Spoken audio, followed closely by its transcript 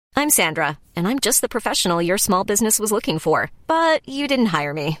I'm Sandra, and I'm just the professional your small business was looking for. But you didn't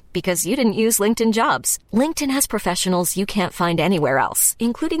hire me because you didn't use LinkedIn Jobs. LinkedIn has professionals you can't find anywhere else,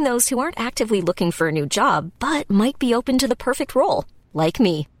 including those who aren't actively looking for a new job, but might be open to the perfect role, like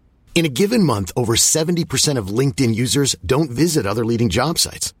me. In a given month, over 70% of LinkedIn users don't visit other leading job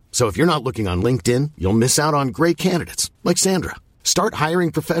sites. So if you're not looking on LinkedIn, you'll miss out on great candidates like Sandra. Start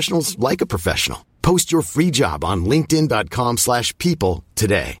hiring professionals like a professional. Post your free job on linkedin.com/people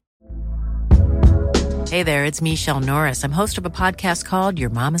today. Hey there, it's Michelle Norris. I'm host of a podcast called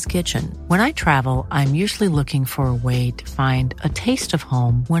Your Mama's Kitchen. When I travel, I'm usually looking for a way to find a taste of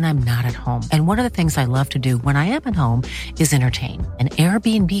home when I'm not at home. And one of the things I love to do when I am at home is entertain. And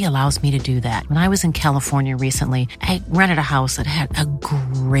Airbnb allows me to do that. When I was in California recently, I rented a house that had a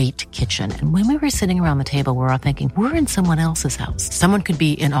great kitchen. And when we were sitting around the table, we're all thinking, we're in someone else's house. Someone could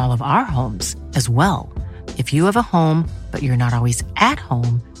be in all of our homes as well. If you have a home, but you're not always at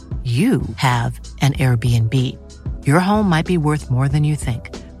home, you have an Airbnb. Your home might be worth more than you think.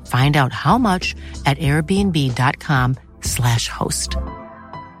 Find out how much at airbnb.com/host.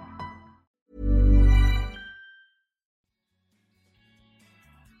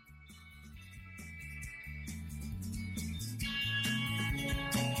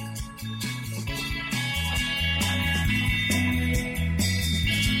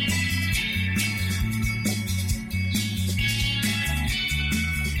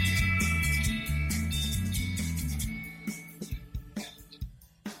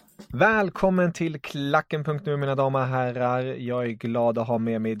 Välkommen till Klacken.nu mina damer och herrar. Jag är glad att ha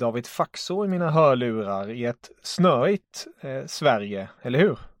med mig David Faxå i mina hörlurar i ett snöigt Sverige, eller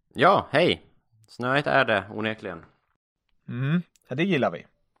hur? Ja, hej. Snöigt är det onekligen. Ja, det gillar vi.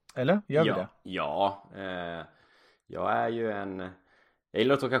 Eller? Gör vi det? Ja, jag är ju jag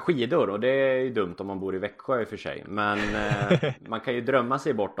gillar att åka skidor och det är ju dumt om man bor i Växjö i och för sig. Men man kan ju drömma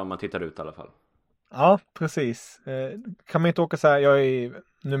sig bort om man tittar ut i alla fall. Ja, precis. Kan man inte åka så här,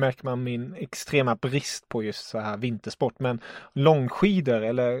 nu märker man min extrema brist på just så här vintersport, men långskidor,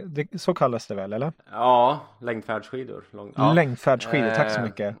 eller så kallas det väl, eller? Ja, längdfärdsskidor. Längdfärdsskidor, tack så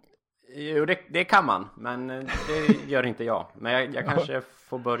mycket. Jo, det kan man, men det gör inte jag. Men jag kanske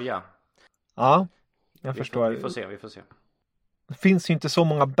får börja. Ja, jag förstår. Vi får se. Det finns ju inte så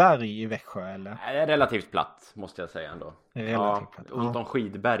många berg i Växjö, eller? Det är relativt platt, måste jag säga ändå. Relativt platt. Ont om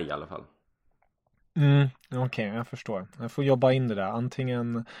skidberg i alla fall. Okej, jag förstår. Jag får jobba in det där.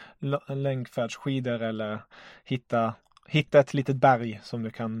 Antingen längdfärdsskidor eller hitta ett litet berg som du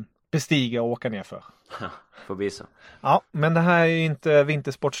kan bestiga och åka ner för. Får bli så. Ja, men det här är inte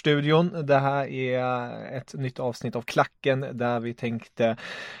Vintersportstudion. Det här är ett nytt avsnitt av Klacken där vi tänkte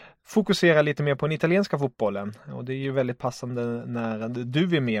fokusera lite mer på den italienska fotbollen. Och det är ju väldigt passande när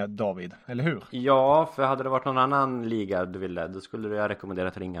du är med, David, eller hur? Ja, för hade det varit någon annan liga du ville, då skulle du rekommendera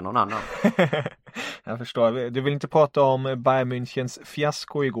att ringa någon annan. Jag förstår. Du vill inte prata om Bayern Münchens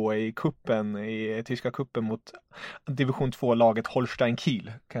fiasko igår i tyska kuppen mot division 2-laget Holstein Kiel,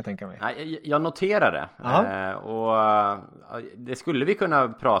 kan jag tänka mig. Nej, jag noterar det. Och det skulle vi kunna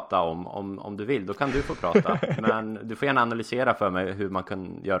prata om du vill. Då kan du få prata. Men du får gärna analysera för mig hur man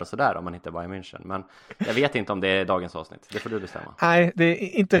kan göra sådär om man inte är Bayern München. Men jag vet inte om det är dagens avsnitt. Det får du bestämma. Nej, det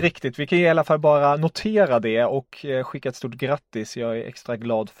är inte riktigt. Vi kan i alla fall bara notera det och skicka ett stort grattis. Jag är extra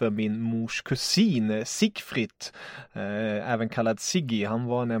glad för min mors kusin Sigfrid, även kallad Siggy. Han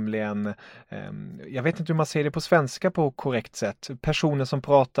var nämligen, jag vet inte hur man säger det på svenska på korrekt sätt, personen som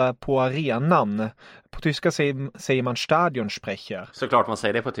pratar på arenan. På tyska säger man Stadionsprecher. Såklart man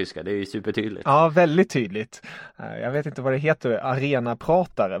säger det på tyska, det är ju supertydligt. Ja, väldigt tydligt. Jag vet inte vad det heter,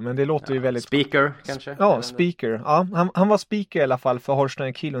 arenapratare, men det låter ju väldigt... Speaker kanske? Ja, speaker. Ja, han var speaker i alla fall för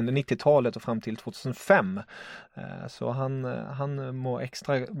Holstein Kiel under 90-talet och fram till 2005. Så han mår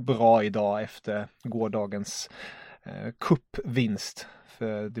extra bra idag efter gårdagens cupvinst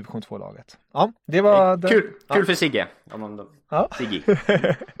för division 2-laget. Ja, det var... Kul för Sigge. Ja. Sigge.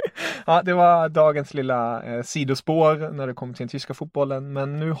 Ja, det var dagens lilla sidospår när det kommer till den tyska fotbollen.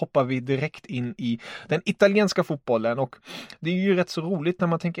 Men nu hoppar vi direkt in i den italienska fotbollen. Och det är ju rätt så roligt när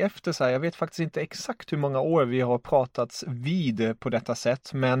man tänker efter så här. Jag vet faktiskt inte exakt hur många år vi har pratats vid på detta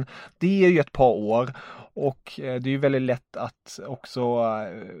sätt. Men det är ju ett par år. Och det är ju väldigt lätt att också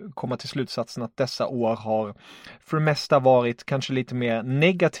komma till slutsatsen att dessa år har för det mesta varit kanske lite mer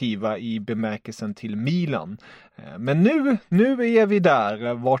negativa i bemärkelsen till Milan. Men nu är vi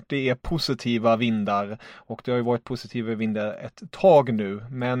där vart det är positiva vindar, och det har ju varit positiva vindar ett tag nu.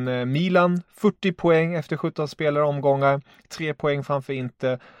 Men Milan 40 poäng efter 17 spelare omgångar, 3 poäng framför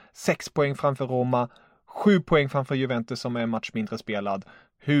Inter, 6 poäng framför Roma, 7 poäng framför Juventus som är en match mindre spelad.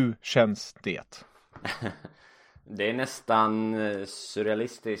 Hur känns det? Det är nästan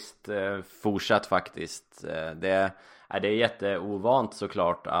surrealistiskt fortsatt faktiskt. Det är jätteovant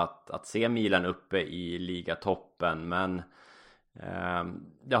såklart att se Milan uppe i ligatoppen, men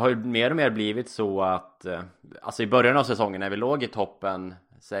det har ju mer och mer blivit så att alltså i början av säsongen när vi låg i toppen,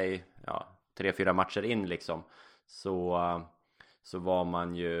 säg 3-4 matcher in liksom, så var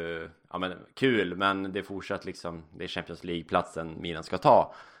man ju kul, men det fortsatt liksom, det är Champions League-platsen Milan ska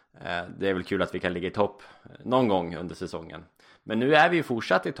ta. Det är väl kul att vi kan ligga i topp någon gång under säsongen. Men nu är vi ju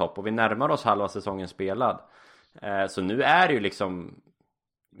fortsatt i topp och vi närmar oss halva säsongen spelad. Så nu är det ju liksom,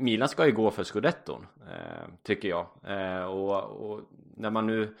 Milan ska ju gå för Scudetton, tycker jag. Och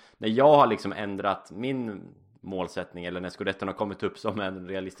när jag har liksom ändrat min målsättning, eller när Scudetton har kommit upp som en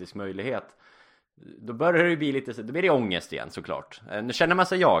realistisk möjlighet, då börjar det bli lite, då blir det ångest igen såklart. Nu känner man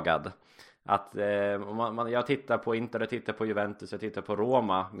sig jagad. Att jag tittar på Inter, jag tittar på Juventus, jag tittar på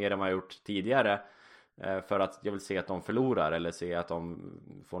Roma mer än vad jag gjort tidigare, för att jag vill se att de förlorar eller se att de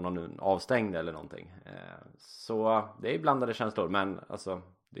får någon avstängd eller någonting. Så det är blandade känslor, men alltså,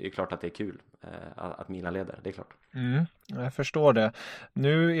 det är ju klart att det är kul att Milan leder, det är klart. Jag förstår det.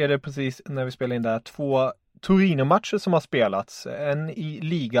 Nu är det precis när vi spelar in där 2 Torino-matcher som har spelats. En i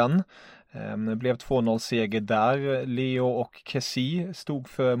ligan. Det blev 2-0 seger där. Leo och Kessie stod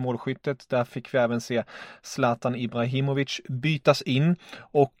för målskyttet. Där fick vi även se Zlatan Ibrahimovic bytas in.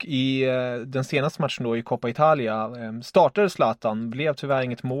 Och i den senaste matchen då i Coppa Italia startade Zlatan. Blev tyvärr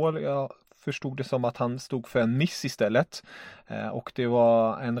inget mål. Jag förstod det som att han stod för en miss istället. Och det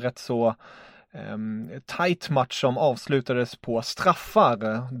var en rätt så tight match som avslutades på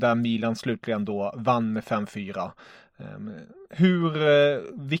straffar, där Milan slutligen då vann med 5-4. Hur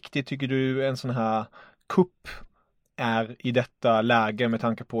viktigt tycker du en sån här kupp är i detta läge, med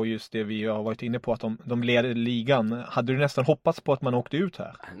tanke på just det vi har varit inne på, att de leder ligan? Hade du nästan hoppats på att man åkte ut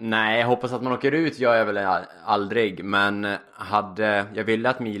här? Nej, jag hoppas att man åker ut gör jag väl aldrig, men jag ville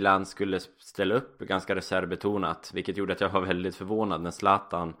att Milan skulle ställa upp ganska reservbetonat, vilket gjorde att jag var väldigt förvånad när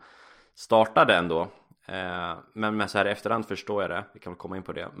Zlatan startade ändå. Men med så här efterhand förstår jag det. Vi kan väl komma in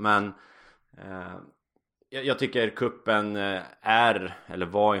på det. Men jag tycker kuppen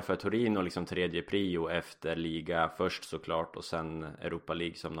var inför Torino liksom tredje prio efter liga först såklart, och sen Europa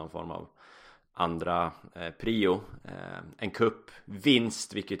League som någon form av andra prio. En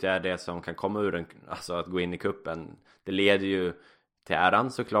kuppvinst, vilket är det som kan komma ur alltså att gå in i kuppen, det leder ju till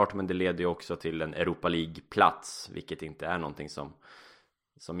äran såklart, men det leder ju också till en Europa League-plats, vilket inte är någonting som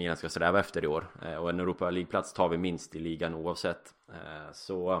Milan ska sträva efter i år. Och en Europa League-plats tar vi minst i ligan oavsett.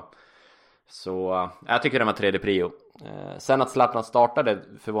 Så jag tycker det var tredje prio. Sen att Zlatan startade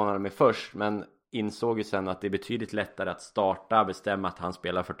förvånade mig först, men insåg ju sen att det är betydligt lättare att starta, bestämma att han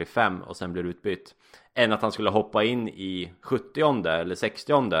spelar 45 och sen blir utbytt, än att han skulle hoppa in i 70:e eller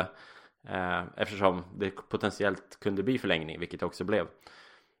 60:e, eftersom det potentiellt kunde bli förlängning, vilket det också blev.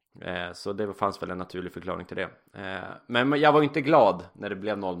 Så det fanns väl en naturlig förklaring till det. Men jag var inte glad när det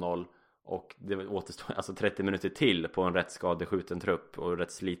blev 0-0 och det återstod alltså 30 minuter till på en rätt skadeskjuten trupp och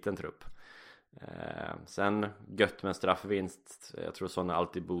rätt sliten trupp. Sen gött med en straffvinst. Jag tror sådana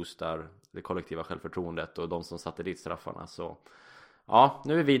alltid boostar det kollektiva självförtroendet och de som satte dit straffarna. Så ja,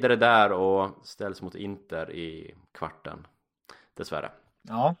 nu är vi vidare där och ställs mot Inter i kvarten, dessvärre.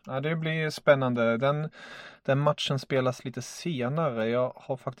 Ja, det blir spännande. Den matchen spelas lite senare. Jag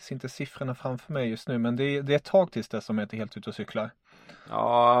har faktiskt inte siffrorna framför mig just nu, men det är ett tag tills det som heter helt ute och cyklar.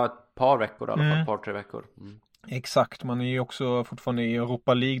 Ja, ett par veckor i alla fall, ett par, 3 veckor. Exakt, man är ju också fortfarande i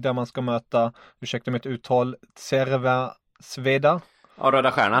Europa League där man ska möta, ursäkta mitt uttal, Cerva Sveda. Ja,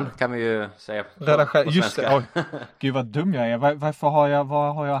 Röda Stjärnan kan vi ju säga på just det. Gud vad dum jag är.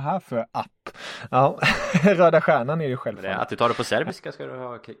 Vad har jag här för app? Ja, Röda Stjärnan är ju självfallet. Att du tar det på serbiska ska du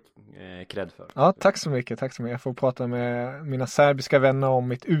ha cred för. Ja, tack så mycket. Jag får prata med mina serbiska vänner om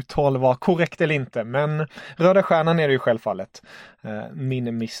mitt uttal var korrekt eller inte. Men Röda Stjärnan är det ju självfallet.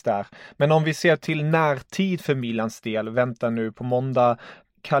 Min miss där. Men om vi ser till närtid för Milans del, väntar nu på måndag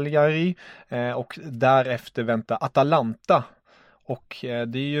Cagliari och därefter väntar Atalanta. Och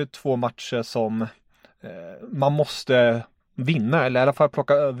det är ju 2 matcher som man måste vinna, eller i alla fall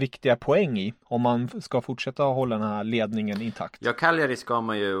plocka viktiga poäng i, om man ska fortsätta hålla den här ledningen intakt. Ja, Cagliari ska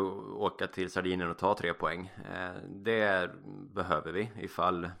man ju åka till Sardinien och ta 3 poäng. Det behöver vi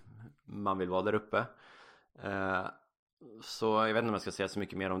ifall man vill vara där uppe. Så jag vet inte om jag ska säga så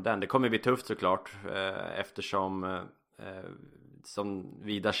mycket mer om den. Det kommer bli tufft såklart, eftersom som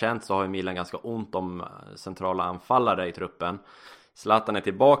vida känt så har ju Milan ganska ont om centrala anfallare i truppen. Zlatan är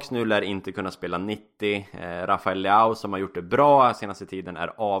tillbaks nu, lär inte kunna spela 90. Rafael Leao, som har gjort det bra senaste tiden,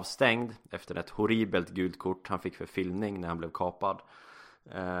 är avstängd efter ett horribelt gult kort han fick för filmning när han blev kapad.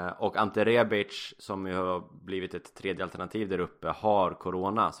 Och Ante Rebic, som ju har blivit ett tredje alternativ där uppe, har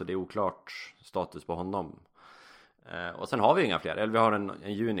corona, så det är oklart status på honom. Och sen har vi inga fler, eller vi har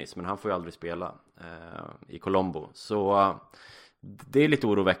en Junis, men han får ju aldrig spela i Colombo. Så det är lite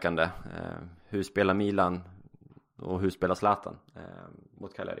oroväckande. Hur spelar Milan och hur spelar Zlatan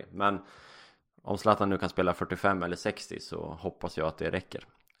mot Cagliari? Men om Zlatan nu kan spela 45 eller 60 så hoppas jag att det räcker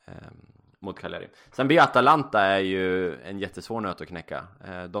mot Cagliari. Sen blir Atalanta är ju en jättesvår nöt att knäcka.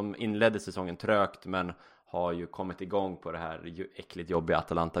 De inledde säsongen trögt, men har ju kommit igång på det här äckligt jobbiga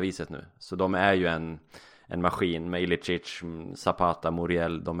Atalanta-viset nu. Så de är ju en maskin med Ilicic, Zapata,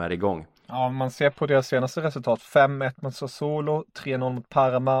 Muriel, de är igång. Ja, man ser på deras senaste resultat. 5-1 mot Sassuolo, 3-0 mot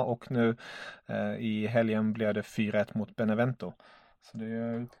Parma och nu i helgen blev det 4-1 mot Benevento. Så det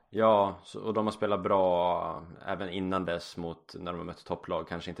är... Ja, och de har spelat bra även innan dess när de har mött topplag.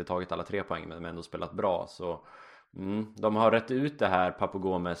 Kanske inte tagit alla 3 poäng, men ändå spelat bra. Så de har rätt ut det här Papu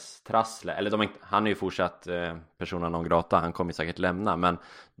Gomes trassle. Eller han är ju fortsatt persona non grata, han kommer säkert lämna. Men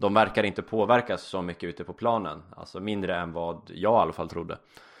de verkar inte påverkas så mycket ute på planen. Alltså mindre än vad jag i alla fall trodde.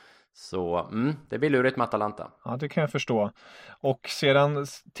 Så det blir lurigt med Atalanta. Ja, det kan jag förstå. Och sedan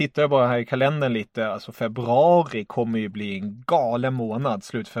tittar jag bara här i kalendern lite. Alltså februari kommer ju bli en galen månad.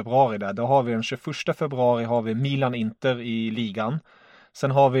 Slut februari där. Då har vi den 21 februari har vi Milan-Inter i ligan.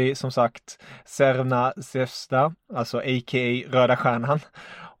 Sen har vi som sagt Cervena Zvezda, alltså a.k.a. Röda Stjärnan.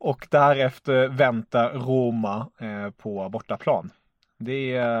 Och därefter väntar Roma på bortaplan.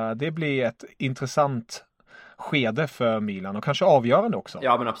 Det blir ett intressant skede för Milan och kanske avgörande också.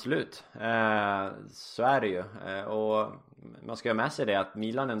 Ja, men absolut. Så är det ju. Och man ska ha med sig det att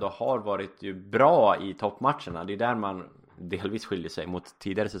Milan ändå har varit ju bra i toppmatcherna. Det är där man delvis skiljer sig mot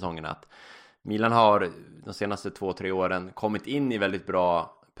tidigare säsongerna. Att Milan har de senaste 2-3 åren kommit in i väldigt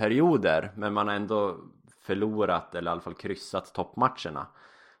bra perioder, men man har ändå förlorat eller i alla fall kryssat toppmatcherna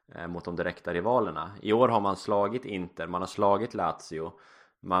mot de direkta rivalerna. I år har man slagit Inter, man har slagit Lazio.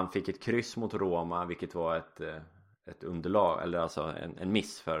 Man fick ett kryss mot Roma, vilket var ett underlag, eller alltså en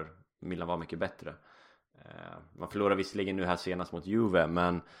miss, för Milan var mycket bättre. Man förlorade visserligen nu här senast mot Juve,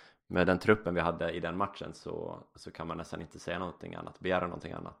 men med den truppen vi hade i den matchen så kan man nästan inte säga någonting annat, begära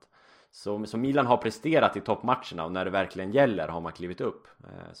någonting annat. Så Milan har presterat i toppmatcherna, och när det verkligen gäller har man klivit upp.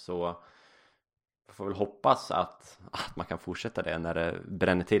 Så jag får väl hoppas att man kan fortsätta det när det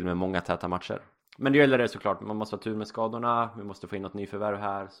bränner till med många täta matcher. Men det gäller det såklart, man måste ha tur med skadorna, vi måste få in något nyförvärv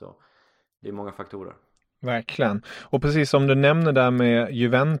här, så det är många faktorer. Verkligen. Och precis som du nämner där med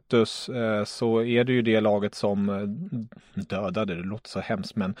Juventus så är det ju det laget som dödade, det låter så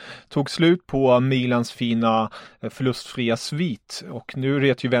hemskt, men tog slut på Milans fina förlustfria svit. Och nu är det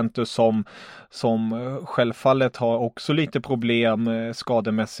ett Juventus som självfallet har också lite problem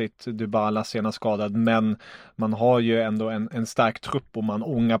skademässigt. Dybala senast skadad, men man har ju ändå en stark trupp och man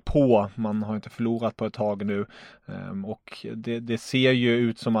ångar på. Man har inte förlorat på ett tag nu. Och det ser ju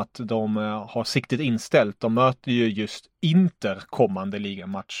ut som att de har siktet inställt. De möter ju just Inter kommande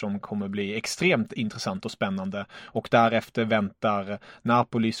ligamatch som kommer bli extremt intressant och spännande. Och därefter väntar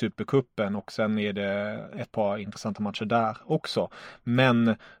Napoli i Supercupen och sen är det ett par intressanta matcher där också.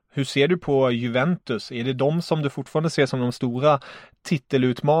 Men hur ser du på Juventus? Är det de som du fortfarande ser som de stora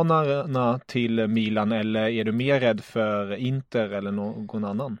titelutmanarna till Milan, eller är du mer rädd för Inter eller någon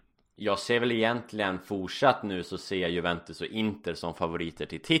annan? Jag ser väl egentligen fortsatt nu, så ser jag Juventus och Inter som favoriter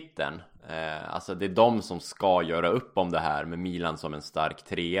till titeln. Alltså det är de som ska göra upp om det här, med Milan som en stark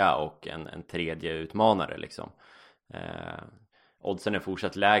trea och en tredje utmanare liksom. Oddsen är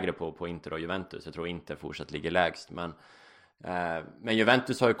fortsatt lägre på Inter och Juventus. Jag tror Inter fortsatt ligger lägst, men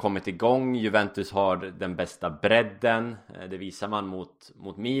Juventus har ju kommit igång. Juventus har den bästa bredden. Det visar man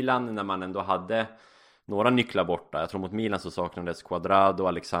mot Milan när man ändå hade några nycklar borta. Jag tror mot Milan så saknades Cuadrado,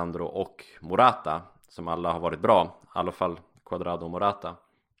 Alexandro och Morata, som alla har varit bra, i alla fall Cuadrado och Morata.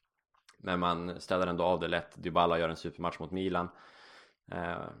 Men man ställer ändå av det lätt. Dybala gör en supermatch mot Milan,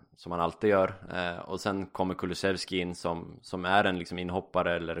 som han alltid gör, och sen kommer Kulusevski in som är en liksom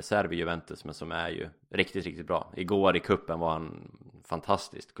inhoppare eller reserv i Juventus, men som är ju riktigt, riktigt bra. Igår i kuppen var han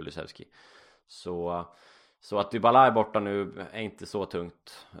fantastisk, Kulusevski. Så att Dybala är borta nu är inte så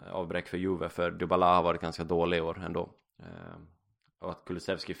tungt avbräck för Juve, för Dybala har varit ganska dålig i år ändå. Och att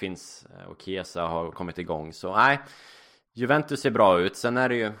Kulusevski finns och Chiesa har kommit igång. Så nej, Juventus ser bra ut. Sen är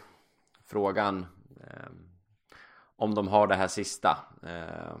det ju frågan om de har det här sista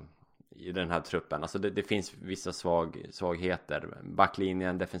i den här truppen. Alltså det finns vissa svagheter.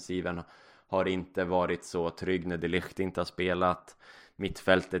 Backlinjen, defensiven har inte varit så trygg när De Ligt inte har spelat.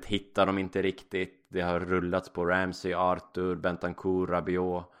 Mittfältet hittar de inte riktigt. Det har rullats på Ramsey, Arthur, Bentancur,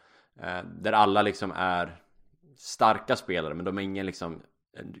 Rabiot, där alla liksom är starka spelare, men de är ingen liksom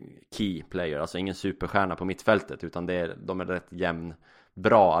key player, alltså ingen superstjärna på mittfältet, utan de är rätt jämn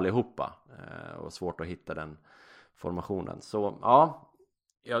bra allihopa, och svårt att hitta den formationen. Så ja,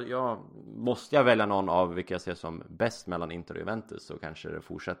 måste jag välja någon av vilka jag ser som bäst mellan Inter och Juventus, så kanske det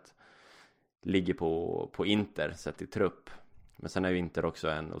fortsatt ligger på Inter sett i trupp. Men sen är ju Inter också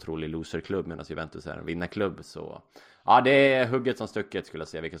en otrolig loserklubb, medan Juventus är en vinnarklubb. Så ja, det är hugget som stucket, skulle jag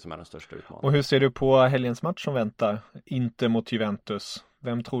säga, vilka som är den största utmaningen. Och hur ser du på helgens match som väntar? Inter mot Juventus.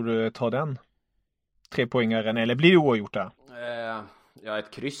 Vem tror du tar den? 3-poängaren, eller blir det oavgjort där? Ja,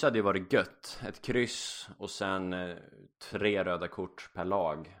 ett kryss hade ju varit gött. Ett kryss och sen 3 röda kort per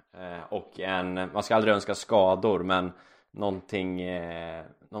lag. Och man ska aldrig önska skador, men någonting,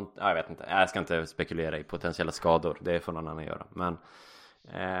 jag vet inte. Jag ska inte spekulera i potentiella skador. Det får någon annan göra. Men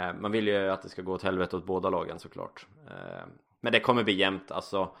man vill ju att det ska gå åt helvete åt båda lagen, såklart. Men det kommer bli jämnt.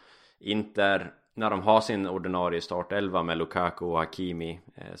 Alltså, Inter, när de har sin ordinarie startelva med Lukaku och Hakimi,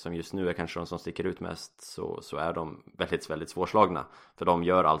 som just nu är kanske de som sticker ut mest, så är de väldigt, väldigt svårslagna. För de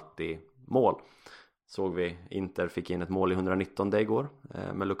gör alltid mål. Såg vi, Inter fick in ett mål i 119 igår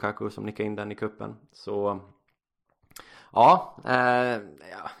med Lukaku som nickade in den i kuppen. Så ja,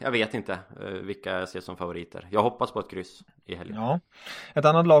 jag vet inte vilka jag ser som favoriter. Jag hoppas på ett kryss i helgen. Ja. Ett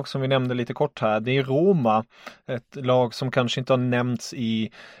annat lag som vi nämnde lite kort här, det är Roma. Ett lag som kanske inte har nämnts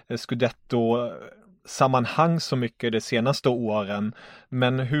i Scudetto-sammanhang så mycket de senaste åren.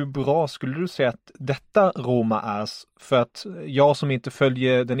 Men hur bra skulle du säga att detta Roma är? För att jag som inte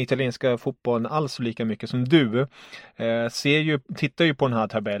följer den italienska fotbollen alls lika mycket som du, tittar ju på den här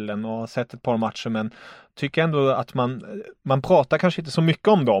tabellen och har sett ett par matcher, men tycker ändå att man pratar kanske inte så mycket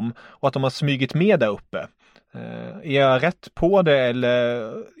om dem och att de har smygit med där uppe. Är jag rätt på det, eller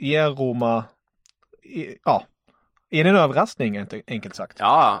är Roma, är det en överraskning, enkelt sagt?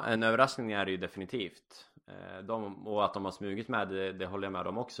 Ja, en överraskning är det ju definitivt. Och att de har smugit med, det håller jag med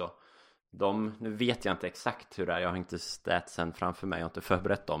dem också. Nu vet jag inte exakt hur det är, jag har inte statsen framför mig, jag har inte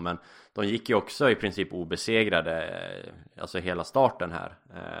förberett dem, men de gick ju också i princip obesegrade, alltså hela starten här.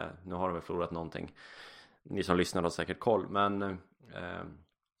 Nu har de väl förlorat någonting, ni som lyssnar har säkert koll, men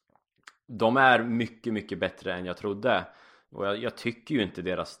de är mycket, mycket bättre än jag trodde. Och jag tycker ju inte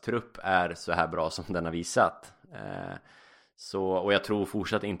deras trupp är så här bra som den har visat. Och jag tror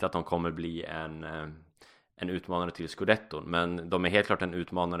fortsatt inte att de kommer bli en utmanare till Scudetton, men de är helt klart en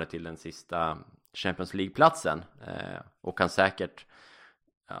utmanare till den sista Champions League-platsen, och kan säkert,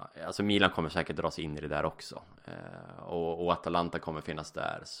 alltså Milan kommer säkert dras in i det där också, och Atalanta kommer finnas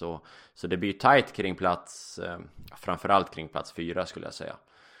där, så det blir tight kring plats, framförallt kring plats 4 skulle jag säga.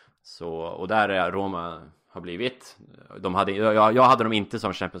 Och där är Roma har blivit, jag hade dem inte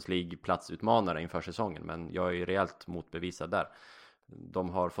som Champions League-platsutmanare inför säsongen, men jag är ju rejält motbevisad där. De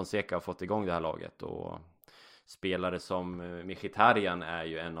har Fonseca fått igång det här laget, och spelare som Mkhitaryan är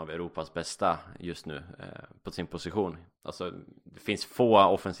ju en av Europas bästa just nu på sin position. Alltså, det finns få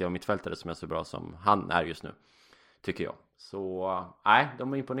offensiva mittfältare som är så bra som han är just nu, tycker jag. Så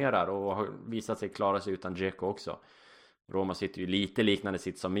de imponerar och har visat sig klara sig utan Dzeko också. Roma sitter ju lite liknande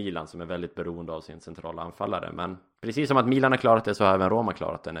sitt som Milan, som är väldigt beroende av sin centrala anfallare. Men precis som att Milan har klarat det, så har även Roma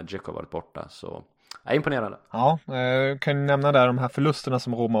klarat det när Dzeko varit borta. Så imponerande. Ja, kan ju nämna där de här förlusterna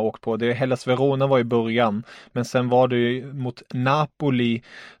som Roma har åkt på. Det är Hellas Verona var i början, men sen var det ju mot Napoli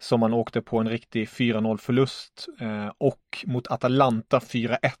som man åkte på en riktig 4-0 förlust, och mot Atalanta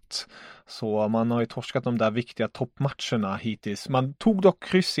 4-1. Så man har ju torskat de där viktiga toppmatcherna hittills. Man tog dock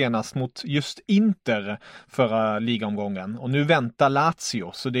kryss senast mot just Inter förra ligaomgången. Och nu väntar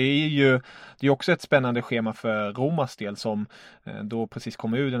Lazio. Så det är också ett spännande schema för Romas del, som då precis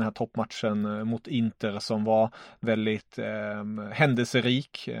kom ur den här toppmatchen mot Inter, som var väldigt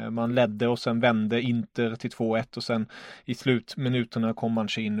händelserik. Man ledde och sen vände Inter till 2-1, och sen i slutminuterna kom man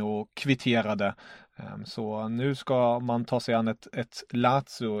sig in och kvitterade. Så nu ska man ta sig an ett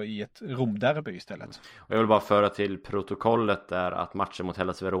Lazio i ett Romderby istället. Och jag vill bara föra till protokollet där att matchen mot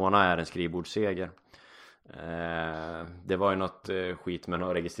Hellas Verona är en skrivbordsseger. Det var ju något skit med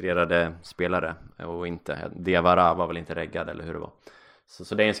några registrerade spelare, och inte Diawara var väl inte reggad, eller hur det var.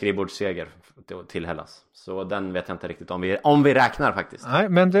 Så det är en skrivbordsseger till Hellas. Så den vet jag inte riktigt om vi räknar faktiskt. Nej,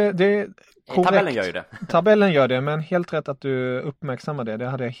 men det korrekt. Tabellen gör ju det. Tabellen gör det, men helt rätt att du uppmärksammar det. Det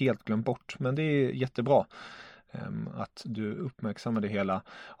hade jag helt glömt bort. Men det är jättebra att du uppmärksammar det hela.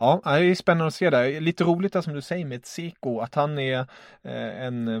 Ja, det är spännande att se det. Lite roligt där som du säger med Dzeko, att han är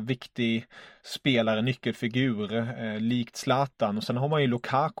en viktig spelare, nyckelfigur, likt Zlatan. Och sen har man ju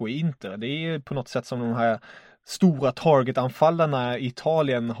Lukaku i Inter. Det är på något sätt som de här stora targetanfallarna i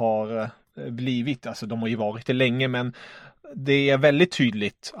Italien har blivit. Alltså de har ju varit det länge, men det är väldigt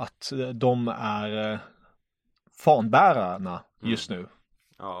tydligt att de är fanbärarna just nu.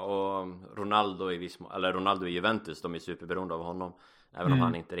 Ja, och Ronaldo i Juventus, de är superberoende av honom. Även om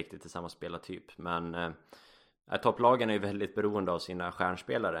han inte riktigt är samma spelartyp. Men topplagen är ju väldigt beroende av sina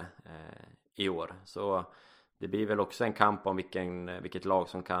stjärnspelare i år. Så det blir väl också en kamp om vilket lag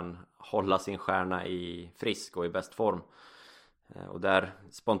som kan hålla sin stjärna i frisk och i bäst form. Och där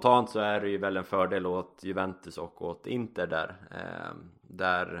spontant så är det ju väl en fördel åt Juventus och åt Inter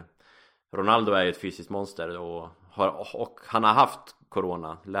där Ronaldo är ett fysiskt monster och han har haft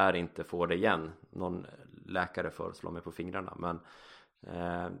corona, lär inte få det igen. Någon läkare får slå mig på fingrarna, men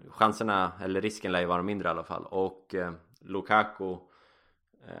chanserna eller risken lär ju vara mindre i alla fall. Och Lukaku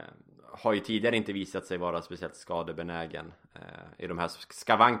har ju tidigare inte visat sig vara speciellt skadebenägen i de här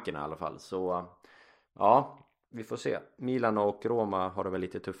skavankerna i alla fall. Så ja, vi får se. Milan och Roma har det väl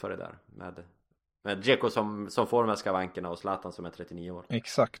lite tuffare där med Dzeko som får de här skavankerna och Zlatan som är 39 år.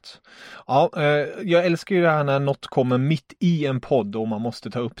 Exakt. Ja, jag älskar ju det här när något kommer mitt i en podd och man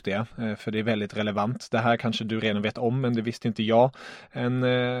måste ta upp det, för det är väldigt relevant. Det här kanske du redan vet om, men det visste inte jag. En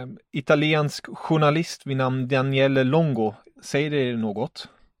italiensk journalist vid namn Daniele Longo, säger det något?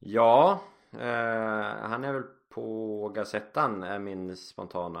 Ja, han är väl på Gazettan är min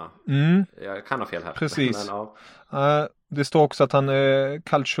spontana. Jag kan ha fel här. Precis. Men, ja. Det står också att han är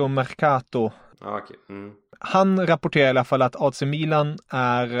Calcio Mercato. Okay. Han rapporterar i alla fall att AC Milan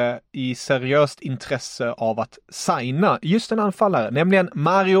är i seriöst intresse av att signa just en anfallare, nämligen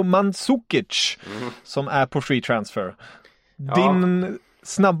Mario Mandzukic som är på free transfer. Ja. Din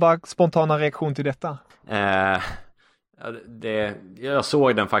snabba, spontana reaktion till detta? Jag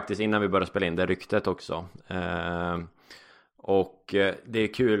såg den faktiskt innan vi började spela in, det ryktet också. Och det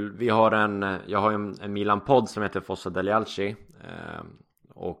är kul. Jag har en Milan-podd som heter Fossa degli Alci.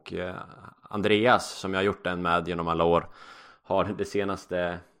 Och Andreas, som jag har gjort den med genom alla år, har de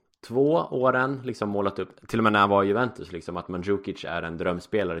senaste 2 åren liksom målat upp, till och med när han var i Juventus, liksom, att Mandzukic är en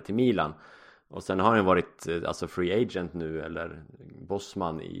drömspelare till Milan. Och sen har han varit alltså free agent nu, eller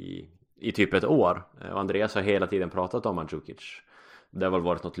bossman i typ ett år. Och Andreas har hela tiden pratat om Mandzukic. Det har väl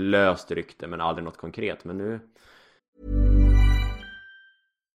varit något löst rykte, men aldrig något konkret. Men nu...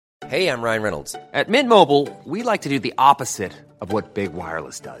 Hey, I'm Ryan Reynolds. At Mint Mobile, we like to do the opposite of what Big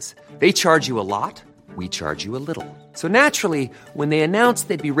Wireless does. They charge you a lot, we charge you a little. So naturally, when they announced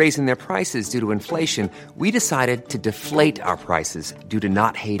they'd be raising their prices due to inflation, we decided to deflate our prices due to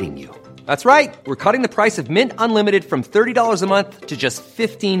not hating you. That's right. We're cutting the price of Mint Unlimited from $30 a month to just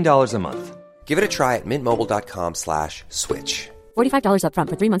 $15 a month. Give it a try at mintmobile.com/switch. $45 up front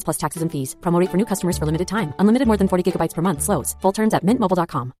for 3 months plus taxes and fees. Promo rate for new customers for limited time. Unlimited more than 40 gigabytes per month slows. Full terms at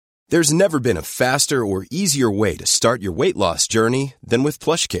mintmobile.com. There's never been a faster or easier way to start your weight loss journey than with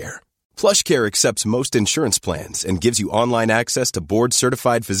PlushCare. PlushCare accepts most insurance plans and gives you online access to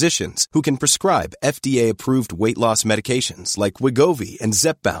board-certified physicians who can prescribe FDA-approved weight loss medications like Wegovy and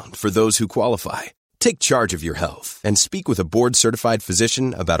Zepbound for those who qualify. Take charge of your health and speak with a board-certified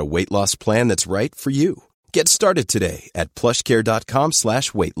physician about a weight loss plan that's right for you. Get started today at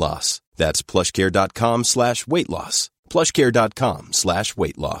plushcare.com/weightloss. That's plushcare.com/weightloss.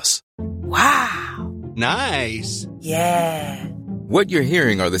 plushcare.com/weightloss. Wow. Nice. Yeah. What you're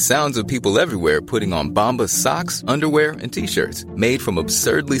hearing are the sounds of people everywhere putting on Bombas socks, underwear, and T-shirts made from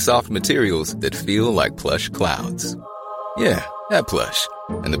absurdly soft materials that feel like plush clouds. Yeah, that plush.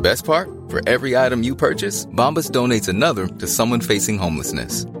 And the best part? For every item you purchase, Bombas donates another to someone facing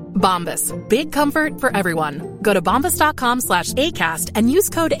homelessness. Bombas, big comfort for everyone. Go to bombas.com/ACAST and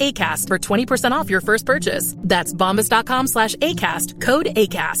use code ACAST for 20% off your first purchase. That's bombas.com/ACAST, code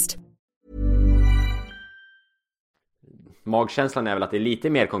ACAST. Magkänslan är väl att det är lite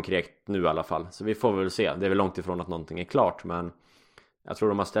mer konkret nu i alla fall. Så vi får väl se. Det är väl långt ifrån att någonting är klart, men jag tror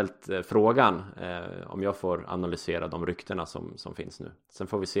de har ställt frågan om jag får analysera de ryktena som finns nu. Sen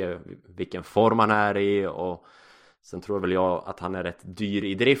får vi se vilken form han är i, och sen tror väl jag att han är rätt dyr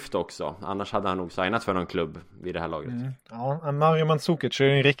i drift också. Annars hade han nog signat för någon klubb vid det här laget. Ja, Mario Mandzukic är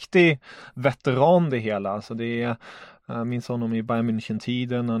en riktig veteran det hela. Alltså det är, jag minns honom i Bayern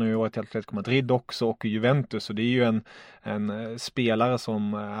München-tiden. Han har ju varit i Atletico Madrid också och i Juventus. Så det är ju en spelare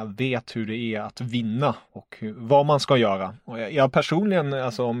som vet hur det är att vinna och vad man ska göra. Och jag personligen,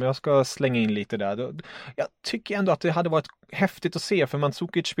 alltså om jag ska slänga in lite där, jag tycker ändå att det hade varit häftigt att se, för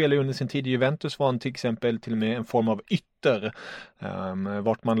Mandzukic spelade under sin tid i Juventus, var han till exempel till och med en form av ytter,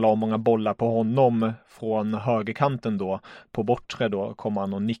 vart man la många bollar på honom från högerkanten då, på bortre då kom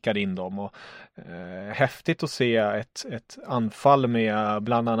han och nickade in dem, och häftigt att se ett anfall med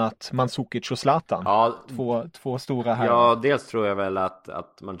bland annat Mandzukic och Zlatan. Ja, två stora här. Ja, dels tror jag väl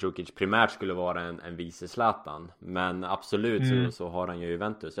att Mandzukic primärt skulle vara en vice Zlatan, men absolut så har han ju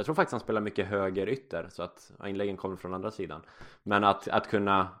Juventus. Jag tror faktiskt han spelar mycket höger ytter, så att inläggen kommer från andra sidan. Men att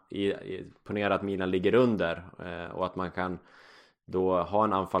kunna ponera att Milan ligger under och att man kan då ha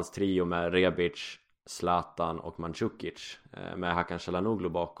en anfallstrio med Rebic, Zlatan och Mandzukic med Hakan Çalhanoğlu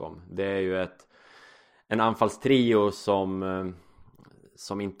bakom. Det är ju en anfallstrio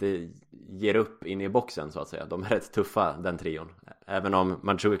som inte ger upp in i boxen så att säga. De är rätt tuffa, den trion. Även om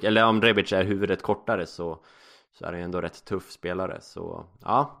Mandzukic, eller om Rebic är huvudet kortare så är det ändå rätt tuff spelare. Så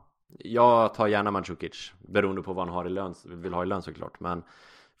ja, jag tar gärna Mandzukic beroende på vad han har vill ha i lön såklart. Men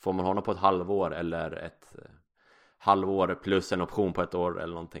får man honom på ett halvår eller ett halvår plus en option på ett år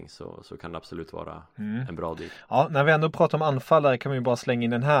eller någonting så kan det absolut vara en bra deal. Ja, när vi ändå pratar om anfallare kan vi bara slänga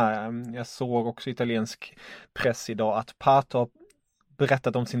in den här. Jag såg också italiensk press idag att Pato har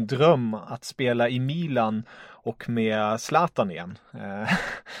berättat om sin dröm att spela i Milan och med Zlatan igen.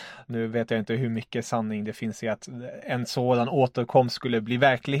 Nu vet jag inte hur mycket sanning det finns i att en sådan återkomst skulle bli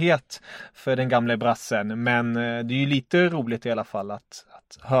verklighet för den gamla brassen. Men det är ju lite roligt i alla fall att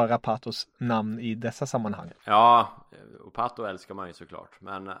höra Patos namn i dessa sammanhang. Ja, och Pato älskar man ju såklart.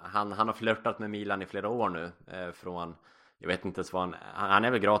 Men han har flörtat med Milan i flera år nu. Från, jag vet inte ens vad han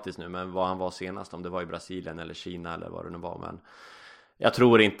är väl gratis nu, men vad han var senast, om det var i Brasilien eller Kina eller vad det nu var. Men jag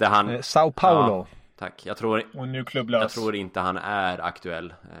tror inte han... Sao Paulo. Ja, tack. Och nu klubblös. Jag tror inte han är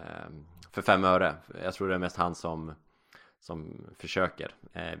aktuell för 5 öre. Jag tror det är mest han som försöker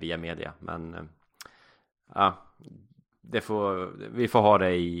via media. Men ja, vi får ha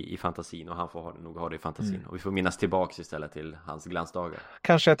det i fantasin, och han får nog ha det i fantasin. Och vi får minnas tillbaks istället till hans glansdagar.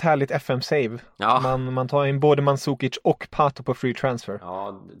 Kanske ett härligt FM-save. Ja. Man tar in både Mandzukic och Pato på free transfer.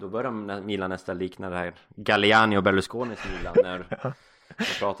 Ja, då börjar Milan nästan likna det här Galliani och Berlusconis Milan när det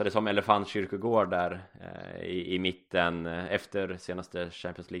pratades om Elefantkyrkogård där i mitten efter senaste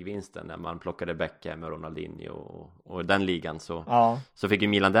Champions League-vinsten, när man plockade Beckham och Ronaldinho och den ligan, så fick ju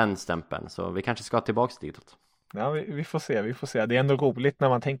Milan den stämpeln. Så vi kanske ska tillbaks ditåt. Ja, vi får se. Det är ändå roligt när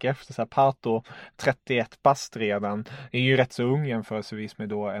man tänker efter så här, Pato 31 bast redan, är ju rätt så ung jämförelsevis med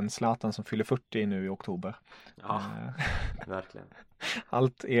då en Zlatan som fyller 40 nu i oktober. Ja, verkligen.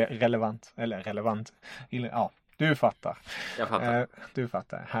 Allt är relevant. Ja, du fattar. Jag fattar. Du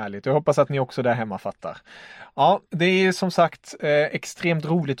fattar, härligt. Jag hoppas att ni också där hemma fattar. Ja, det är som sagt extremt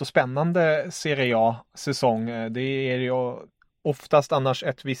roligt och spännande Serie A-säsong. Det är ju oftast annars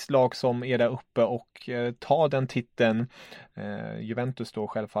ett visst lag som är där uppe och tar den titeln. Juventus då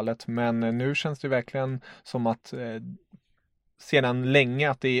självfallet. Men nu känns det verkligen som att sedan länge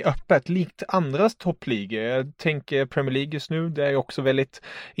att det är öppet likt andras toppligor. Jag tänker Premier League just nu, det är också väldigt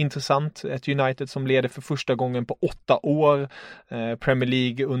intressant. Ett United som leder för första gången på 8 år. Premier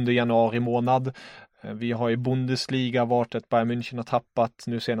League under januari månad. Vi har i Bundesliga varit att Bayern München har tappat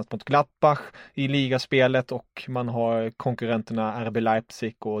nu senast mot Gladbach i ligaspelet, och man har konkurrenterna RB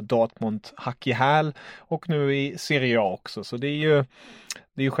Leipzig och Dortmund hack i häl, och nu i Serie A också. Så det är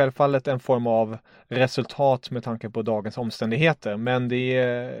ju självfallet en form av resultat med tanke på dagens omständigheter, men det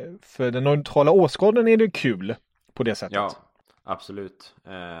är, för den neutrala åskådaren är det kul på det sättet. Ja, absolut.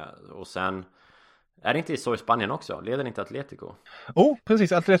 Och sen är det inte så i Spanien också? Leder inte Atletico?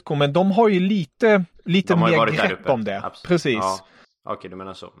 Precis, Atletico, men de har ju lite mer grepp om det. Absolut. Precis. Ja. Okej, du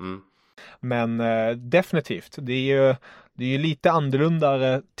menar så. Men definitivt, det är ju lite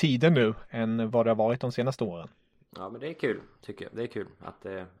annorlunda tider nu än vad det har varit de senaste åren. Ja, men det är kul, tycker jag. Det är kul att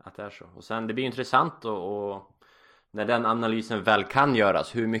det är så. Och sen det blir intressant och när den analysen väl kan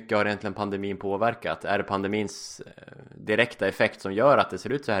göras, hur mycket har egentligen pandemin påverkat? Är det pandemins direkta effekt som gör att det ser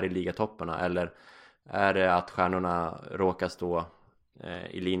ut så här i ligatopparna, eller är det att stjärnorna råkar stå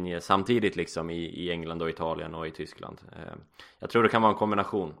i linje samtidigt liksom i England och Italien och i Tyskland? Jag tror det kan vara en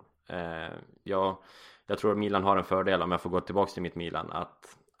kombination. Jag tror att Milan har en fördel, om jag får gå tillbaka till mitt Milan,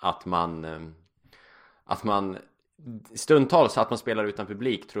 att man stundtals att man spelar utan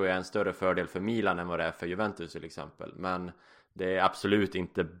publik tror jag är en större fördel för Milan än vad det är för Juventus till exempel. Men det är absolut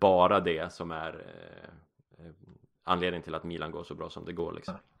inte bara det som är anledningen till att Milan går så bra som det går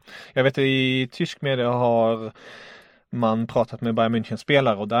liksom. Jag vet att i tysk media har man pratat med Bayern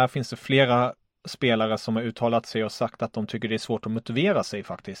München-spelare, och där finns det flera spelare som har uttalat sig och sagt att de tycker det är svårt att motivera sig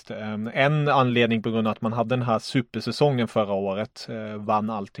faktiskt. En anledning på grund av att man hade den här supersäsongen förra året, vann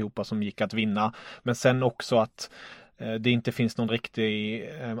alltihopa som gick att vinna, men sen också att det inte finns någon riktig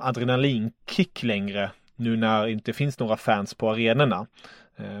adrenalinkick längre nu när det inte finns några fans på arenorna.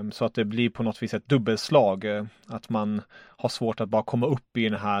 Så att det blir på något vis ett dubbelslag, att man har svårt att bara komma upp i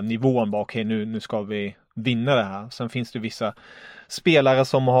den här nivån, bara okej, nu ska vi vinna det här. Sen finns det vissa spelare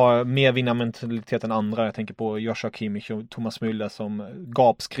som har mer vinnarmentalitet än andra. Jag tänker på Joshua Kimmich och Thomas Müller som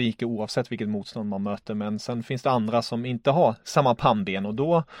gapskriker oavsett vilket motstånd man möter. Men sen finns det andra som inte har samma pannben, och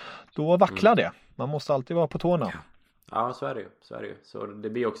då vacklar det. Man måste alltid vara på tårna. Ja, så är det ju. Så det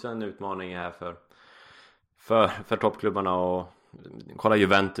blir också en utmaning här för toppklubbarna. Och kolla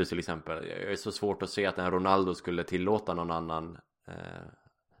Juventus till exempel. Det är så svårt att se att en Ronaldo skulle tillåta någon annan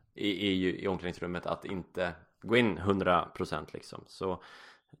i omklädningsrummet att inte gå in 100% liksom. Så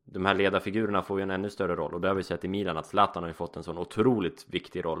de här ledarfigurerna får ju en ännu större roll. Och det har vi sett i Milan att Zlatan har ju fått en sån otroligt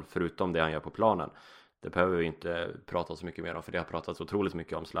viktig roll förutom det han gör på planen. Det behöver vi inte prata så mycket mer om, för det har pratats otroligt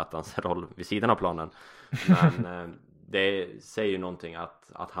mycket om Zlatans roll vid sidan av planen. Men det säger ju någonting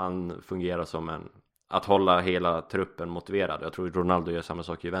att han fungerar som att hålla hela truppen motiverad. Jag tror Ronaldo gör samma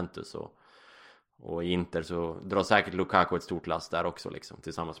sak i Juventus och i Inter så drar säkert Lukaku ett stort last där också liksom,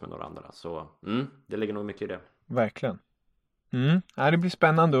 tillsammans med några andra. Så det ligger nog mycket i det. Verkligen. Ja, det blir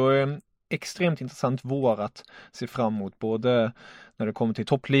spännande och extremt intressant vår att se fram emot, både när det kommer till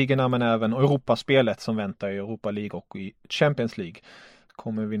toppligorna men även Europaspelet som väntar i Europa League och i Champions League.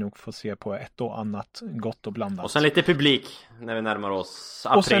 Kommer vi nog få se på ett och annat gott och blandat. Och sen lite publik när vi närmar oss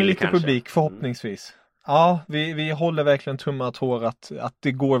april. Och sen lite kanske. Publik förhoppningsvis. Ja, vi håller verkligen tummar och tår att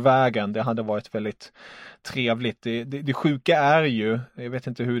det går vägen. Det hade varit väldigt trevligt. Det sjuka är ju, jag vet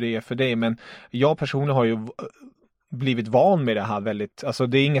inte hur det är för dig, men jag personligen har ju blivit van med det här väldigt, alltså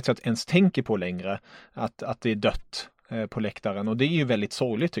det är inget jag ens tänker på längre, att det är dött på läktaren, och det är ju väldigt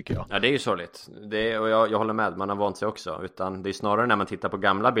sorgligt tycker jag. Ja, det är ju sorgligt. Och jag håller med, man har vant sig också, utan det är snarare när man tittar på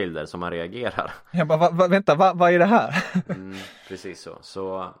gamla bilder som man reagerar. Jag bara, vänta, vad är det här? Precis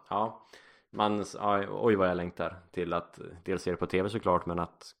så ja, oj vad jag längtar till att dels se det på tv såklart, men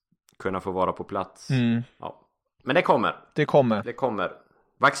att kunna få vara på plats. Ja. Men det kommer.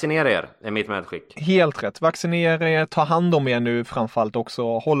 Vaccinera er är mitt medskick. Helt rätt. Vaccinera er, ta hand om er nu framförallt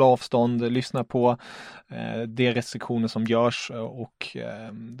också. Håll avstånd, lyssna på de restriktioner som görs och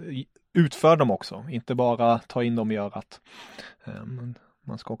utför dem också. Inte bara ta in dem i örat.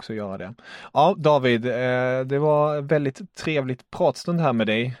 Man ska också göra det. Ja, David, det var väldigt trevligt pratstund här med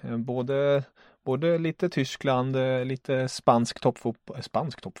dig. Både lite Tyskland, lite spansk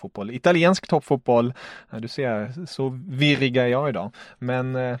toppfotboll, italiensk toppfotboll. Du ser, så virrig är jag idag.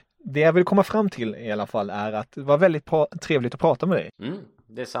 Men det jag vill komma fram till i alla fall är att det var väldigt trevligt att prata med dig.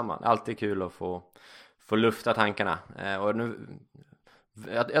 Det är samma. Alltid kul att få lufta tankarna. Och nu,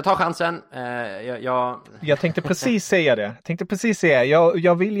 jag tar chansen. Jag tänkte precis säga det.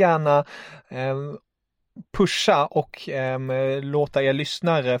 Jag vill gärna pusha och låta er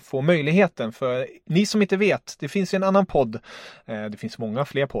lyssnare få möjligheten, för ni som inte vet, det finns en annan podd, det finns många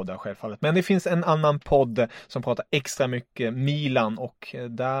fler poddar självfallet, men det finns en annan podd som pratar extra mycket Milan, och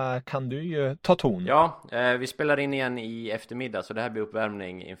där kan du ju ta ton. Ja, vi spelar in igen i eftermiddag, så det här blir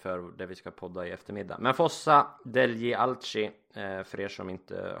uppvärmning inför det vi ska podda i eftermiddag. Men Fossa degli Alci, för er som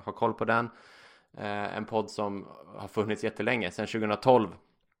inte har koll på den, en podd som har funnits jättelänge, sedan 2012.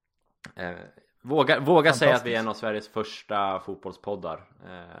 Våga säga att vi är en av Sveriges första fotbollspoddar.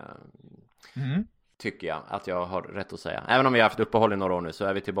 Tycker jag att jag har rätt att säga. Även om vi har haft uppehåll i några år nu, så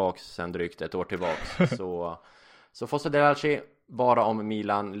är vi tillbaks sen drygt ett år tillbaks. Så Fossa degli Alci, bara om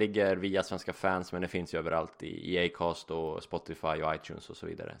Milan, ligger via Svenska Fans, men det finns ju överallt i Acast och Spotify och iTunes och så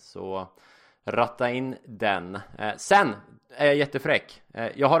vidare. Så ratta in den. Sen är jag jättefräck.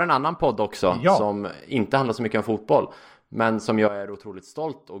 Jag har en annan podd också som inte handlar så mycket om fotboll, men som jag är otroligt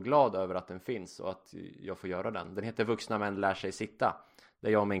stolt och glad över att den finns och att jag får göra den. Den heter Vuxna män lär sig sitta. Där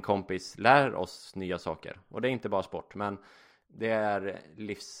jag och min kompis lär oss nya saker. Och det är inte bara sport, men det är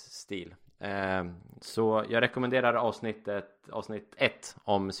livsstil. Så jag rekommenderar avsnitt 1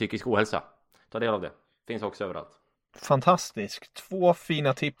 om psykisk ohälsa. Ta del av det. Finns också överallt. Fantastiskt. 2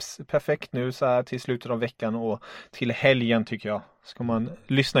 fina tips. Perfekt nu så här till slutet av veckan och till helgen tycker jag. Ska man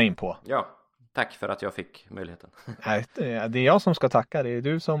lyssna in på. Ja. Tack för att jag fick möjligheten. Det är jag som ska tacka. Det är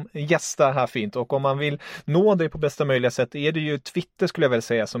du som gästar här fint. Och om man vill nå dig på bästa möjliga sätt är det ju Twitter skulle jag väl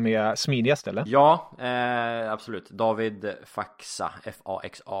säga som är smidigast, eller? Ja, absolut. David Faxa,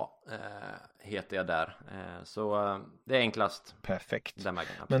 Faxa heter jag där. Så det är enklast. Perfekt. Den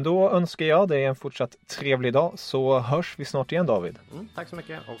vägen, men då önskar jag dig en fortsatt trevlig dag, så hörs vi snart igen, David. Tack så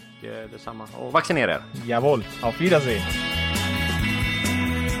mycket och detsamma. Och vaccinera er. Jawohl, auf Wiedersehen.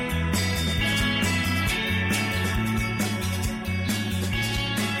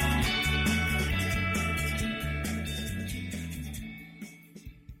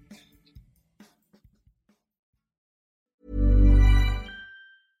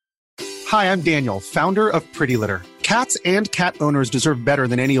 Hi, I'm Daniel, founder of Pretty Litter. Cats and cat owners deserve better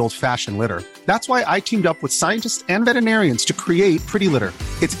than any old-fashioned litter. That's why I teamed up with scientists and veterinarians to create Pretty Litter.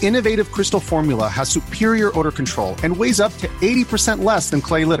 Its innovative crystal formula has superior odor control and weighs up to 80% less than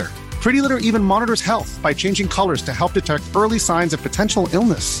clay litter. Pretty Litter even monitors health by changing colors to help detect early signs of potential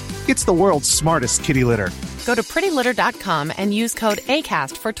illness. It's the world's smartest kitty litter. Go to prettylitter.com and use code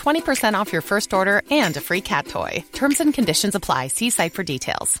ACAST for 20% off your first order and a free cat toy. Terms and conditions apply. See site for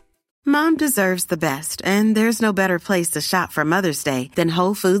details. Mom deserves the best, and there's no better place to shop for Mother's Day than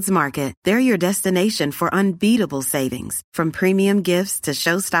Whole Foods Market. They're your destination for unbeatable savings, from premium gifts to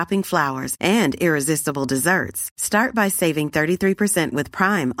show-stopping flowers and irresistible desserts. Start by saving 33% with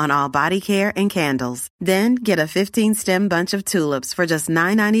Prime on all body care and candles. Then get a 15-stem bunch of tulips for just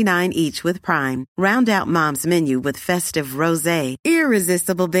 $9.99 each with Prime. Round out Mom's menu with festive rosé,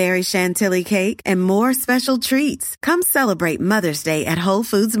 irresistible berry chantilly cake, and more special treats. Come celebrate Mother's Day at Whole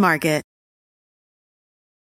Foods Market.